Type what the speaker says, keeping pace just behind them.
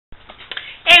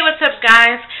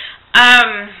guys?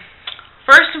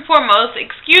 First and foremost,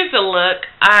 excuse the look.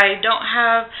 I don't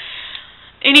have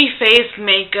any face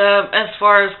makeup as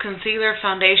far as concealer,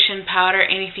 foundation, powder,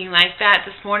 anything like that.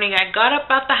 This morning I got up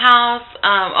out the house.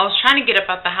 I was trying to get up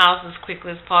out the house as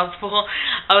quickly as possible.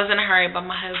 I was in a hurry by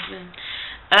my husband.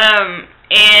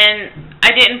 And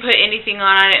I didn't put anything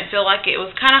on. I didn't feel like it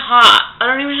was kind of hot. I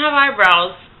don't even have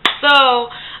eyebrows. So,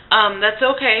 that's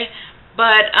okay.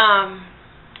 But,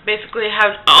 basically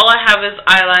all I have is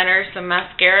eyeliner, some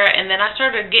mascara, and then I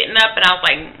started getting up and I was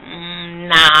like,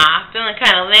 nah, feeling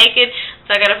kind of naked, so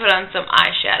I got to put on some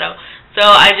eyeshadow. So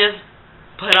I just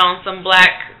put on some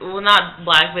black, well, not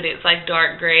black, but it's like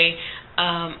dark gray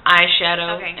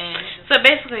eyeshadow. Okay. And so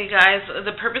basically, guys,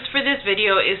 the purpose for this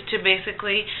video is to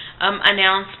basically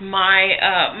announce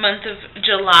my month of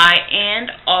July and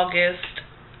August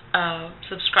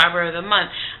subscriber of the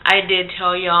month. I did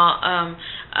tell y'all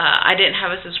I didn't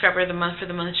have a subscriber of the month for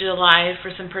the month of July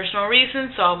for some personal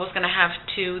reasons, so I was going to have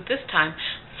two this time.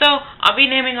 So I'll be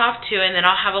naming off two, and then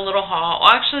I'll have a little haul.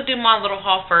 I'll actually do my little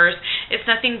haul first. It's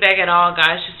nothing big at all,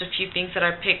 guys, just a few things that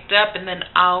I picked up, and then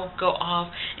I'll go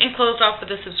off and close off with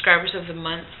the subscribers of the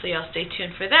month, so y'all stay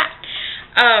tuned for that.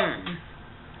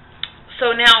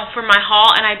 So now for my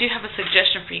haul, and I do have a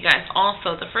suggestion for you guys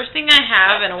also. The first thing I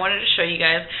have, and I wanted to show you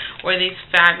guys, were these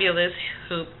fabulous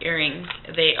hoop earrings.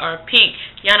 They are pink.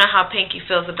 Y'all know how Pinky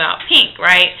feels about pink,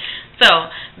 right? So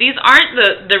these aren't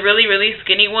the really, really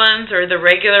skinny ones or the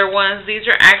regular ones. These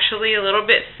are actually a little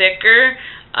bit thicker.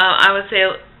 I would say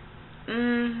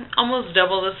almost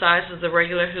double the size of the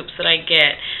regular hoops that I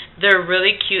get. They're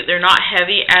really cute. They're not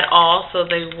heavy at all, so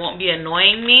they won't be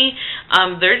annoying me.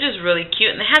 They're just really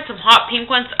cute, and they had some hot pink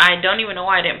ones. I don't even know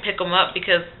why I didn't pick them up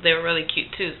because they were really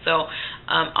cute too. So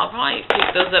I'll probably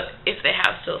pick those up if they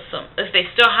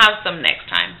still have some next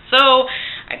time. So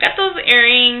I got those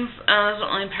earrings. Those are the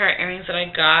only pair of earrings that I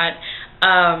got.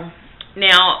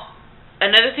 Now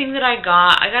another thing that I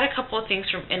got a couple of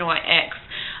things from NYX.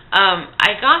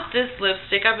 I got this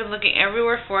lipstick. I've been looking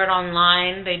everywhere for it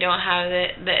online. They don't have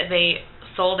it. They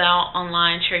sold out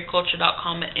online,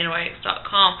 cherryculture.com and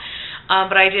nyx.com.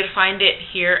 But I did find it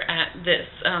here at this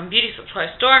beauty supply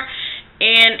store,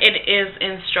 and it is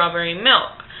in strawberry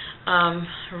milk.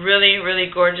 Really,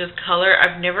 really gorgeous color.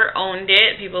 I've never owned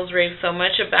it. People's raved so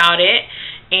much about it,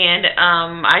 and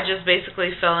I just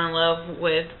basically fell in love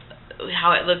with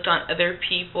how it looked on other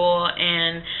people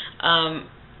and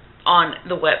on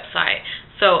the website.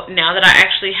 So now that I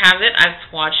actually have it, I've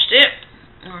swatched it,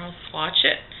 or I'll swatch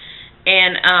it,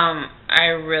 and I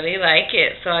really like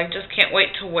it. So I just can't wait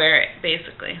to wear it,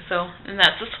 basically. So, and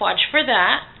that's a swatch for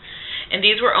that. And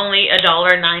these were only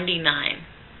 $1.99.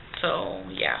 So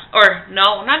yeah, or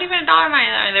no, not even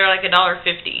 $1.99. They were like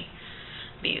 $1.50.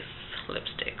 These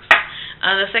lipsticks.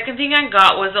 The second thing I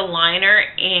got was a liner,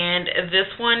 and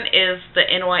this one is the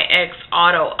NYX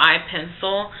Auto Eye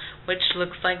Pencil, which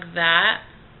looks like that.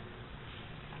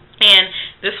 And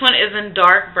this one is in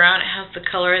dark brown. It has the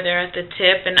color there at the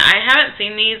tip, and I haven't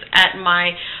seen these at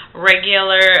my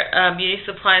regular beauty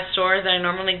supply store that I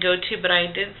normally go to, but I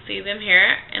did see them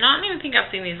here, and I don't even think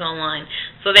I've seen these online.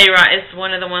 So it's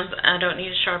one of the ones I don't need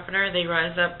a sharpener. They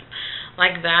rise up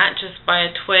like that just by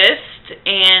a twist,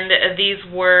 and these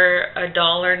were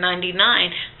 $1.99.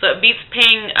 So it beats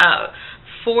paying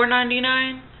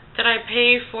 $4.99 that I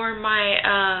pay for my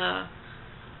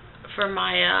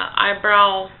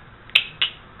eyebrow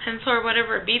pencil or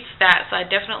whatever. It beats that, so I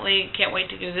definitely can't wait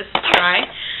to give this a try.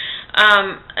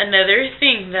 Another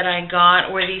thing that I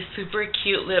got were these super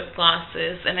cute lip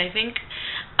glosses, and I think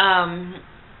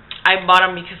I bought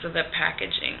them because of the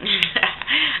packaging.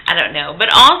 I don't know,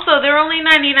 but also they're only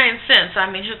 99 cents. I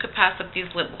mean, who could pass up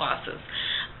these lip glosses?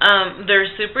 They're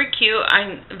super cute.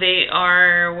 They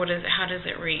are, how does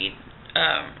it read?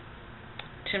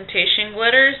 Temptation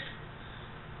Glitters.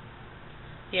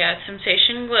 Yeah,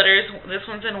 Temptation Glitters. This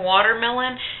one's in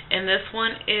watermelon, and this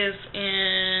one is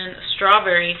in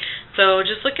strawberry. So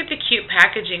just look at the cute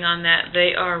packaging on that.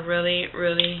 They are really,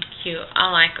 really cute.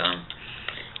 I like them.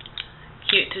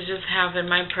 Cute to just have in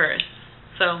my purse.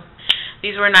 So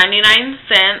these were 99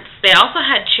 cents. They also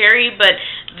had cherry, but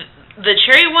the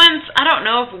cherry ones, I don't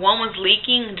know if one was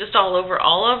leaking just all over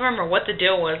all of them or what the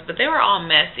deal was, but they were all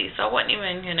messy, so I wasn't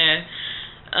even going to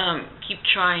keep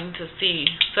trying to see.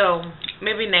 So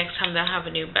maybe next time they'll have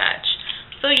a new batch.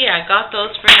 So yeah, I got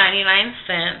those for 99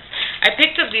 cents. I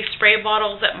picked up these spray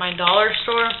bottles at my dollar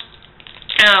store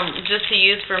just to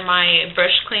use for my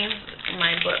brush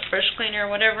cleaner or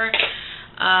whatever.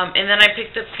 And then I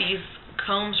picked up these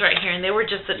combs right here, and they were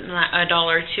just $1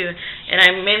 too. And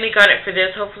I mainly got it for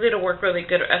this. Hopefully it'll work really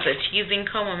good as a teasing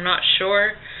comb. I'm not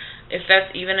sure. If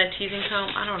that's even a teasing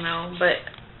comb, I don't know, but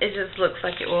it just looks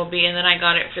like it will be. And then I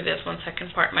got it for this one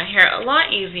second part my hair a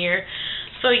lot easier.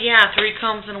 So yeah, 3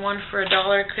 combs and 1 for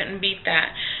 $1. Couldn't beat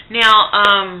that. Now,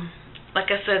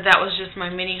 like I said, that was just my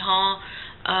mini haul.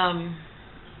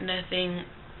 Nothing,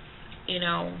 you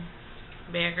know,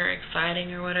 big or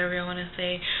exciting or whatever you want to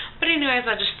say. But anyways,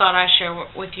 I just thought I'd share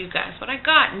with you guys what I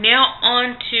got. Now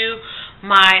on to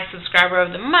my subscriber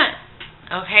of the month.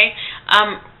 Okay,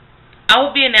 I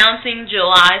will be announcing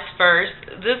July's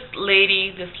 1st. This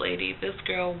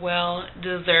girl well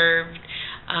deserved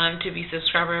to be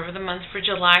subscriber of the month for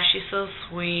July. She's so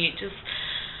sweet.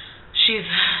 She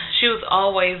was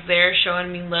always there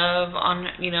showing me love on,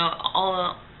 you know,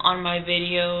 all on my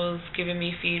videos, giving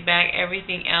me feedback,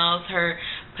 everything else, her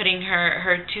putting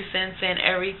her 2 cents in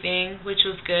everything, which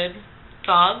was good. It's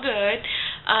all good.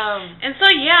 And so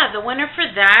yeah, the winner for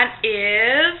that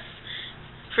is,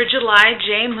 for July,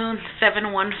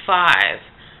 Mnth715.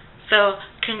 So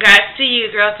congrats to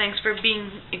you, girl. Thanks for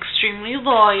being extremely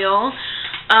loyal.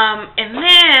 And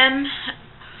then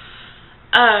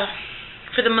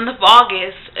for the month of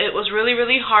August, it was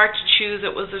really hard to choose.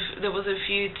 There was a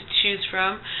few to choose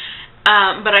from,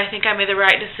 but I think I made the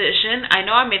right decision. I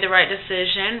know I made the right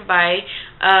decision by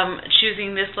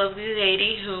choosing this lovely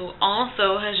lady who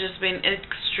also has just been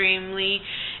extremely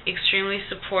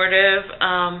supportive,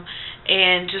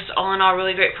 and just all in all,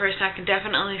 really great person. I can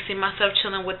definitely see myself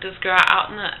chilling with this girl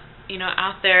out in the, you know,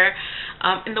 out there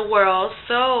in the world.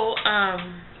 So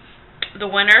the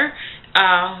winner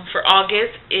for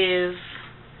August is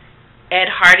Ed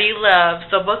Hardy Love.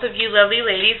 So both of you lovely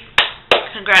ladies,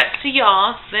 congrats to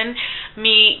y'all. Send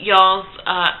me y'all's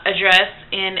address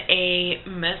in a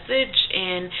message,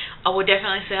 and I will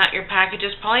definitely send out your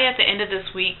packages probably at the end of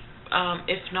this week.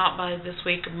 If not by this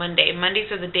week, Monday.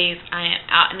 Mondays are the days I am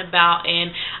out and about,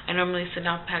 and I normally send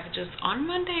out packages on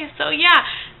Monday. So yeah,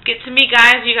 get to me,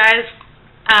 guys. You guys,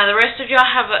 the rest of y'all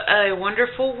have a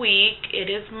wonderful week. It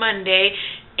is Monday,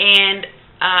 and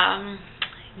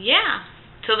yeah,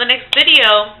 till the next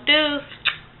video. Deuce.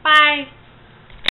 Bye.